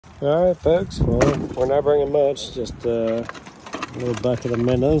All right, folks. Well, we're not bringing much, just a little bucket of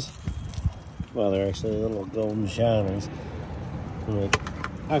minnows. Well, they're actually little golden shiners.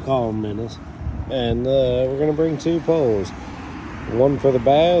 I call them minnows. And we're gonna bring 2 poles. One for the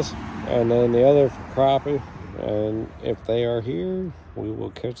bass, and then the other for crappie. And if they are here, we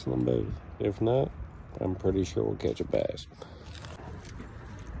will catch them both. If not, I'm pretty sure we'll catch a bass.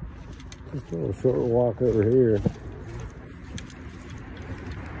 Just a little short walk over here.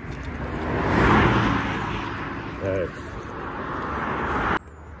 Right.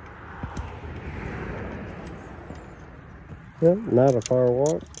 Yep, not a far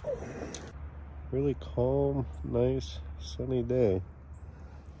walk. Really calm, nice, sunny day.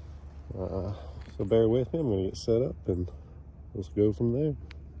 So bear with me, I'm gonna get set up and let's go from there.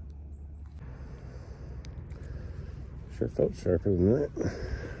 Sure felt sharper than that.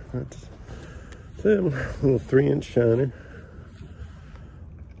 That's them, little 3-inch shiner.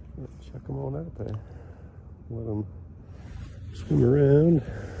 Chuck them on out there. Let them swim around,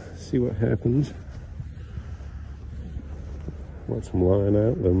 see what happens. Let some line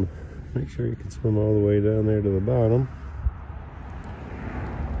out, then make sure you can swim all the way down there to the bottom.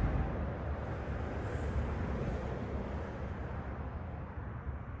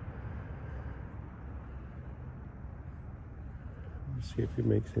 See if he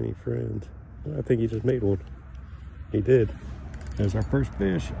makes any friends. I think he just made one. He did. There's our first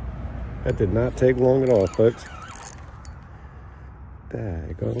fish. That did not take long at all, folks.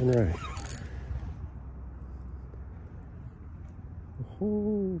 Daggone right.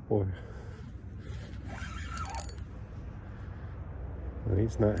 Oh boy. Well,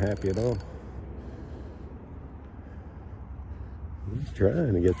 he's not happy at all. He's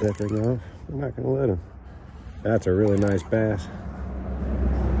trying to get that thing off. I'm not gonna let him. That's a really nice bass.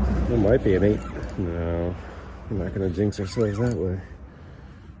 It might be an 8. No, we're not gonna jinx ourselves that way.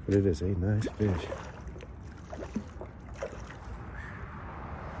 But it is a nice fish.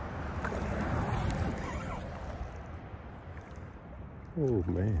 Oh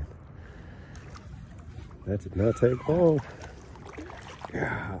man, that did not take long.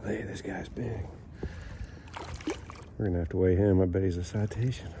 Golly, this guy's big. We're gonna have to weigh him. I bet he's a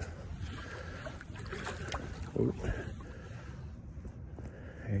citation. Oh.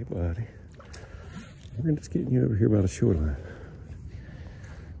 Hey buddy, we're just getting you over here by the shoreline.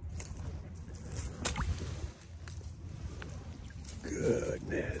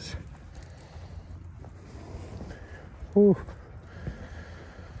 Goodness. Whew.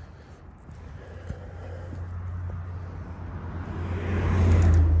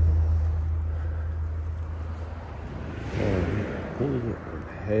 He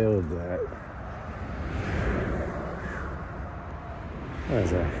held that.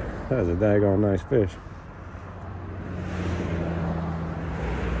 That was a daggone nice fish.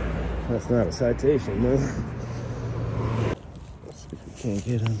 That's not a citation, though. Let's see if we can't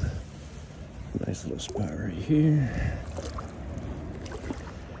get him. Nice little spot right here.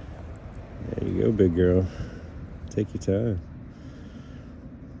 There you go, big girl. Take your time.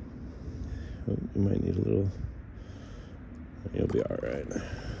 Oh, you might need a little. You'll be all right.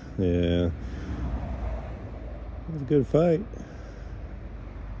 Yeah. It was a good fight.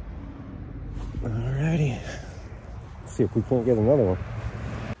 Alrighty. Let's see if we can't get another one.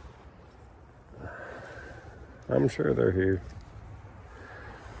 I'm sure they're here.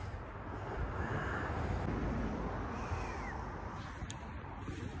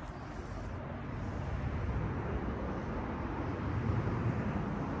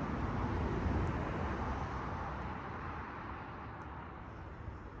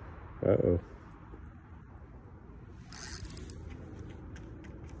 Uh-oh.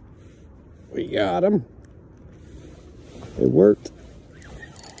 We got him. It worked.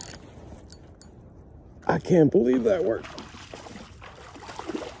 I can't believe that worked.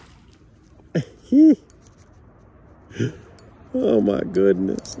 Oh my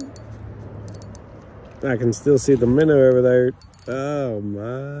goodness. I can still see the minnow over there. Oh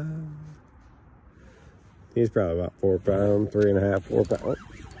my. He's probably about 4 pounds, 3.5, 4 pounds.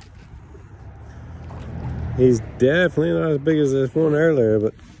 He's definitely not as big as this one earlier,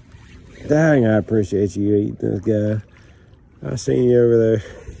 but dang, I appreciate you eating this guy. I seen you over there.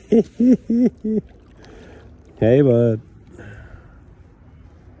 Hey, bud.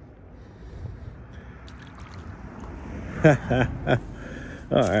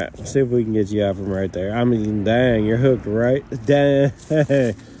 All right, let's see if we can get you out from right there. I mean, dang, you're hooked right. Dang.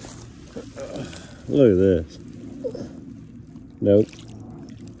 Look at this. Nope.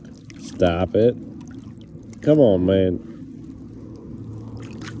 Stop it. Come on, man.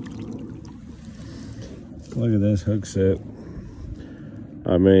 Look at this hook set.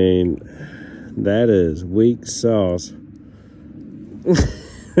 I mean, that is weak sauce.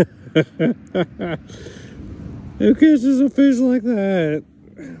 Who catches a fish like that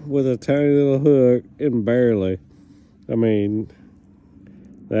with a tiny little hook and barely? I mean,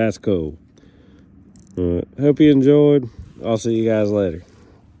 that's cool. Hope you enjoyed. I'll see you guys later.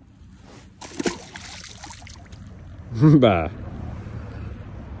 Bye.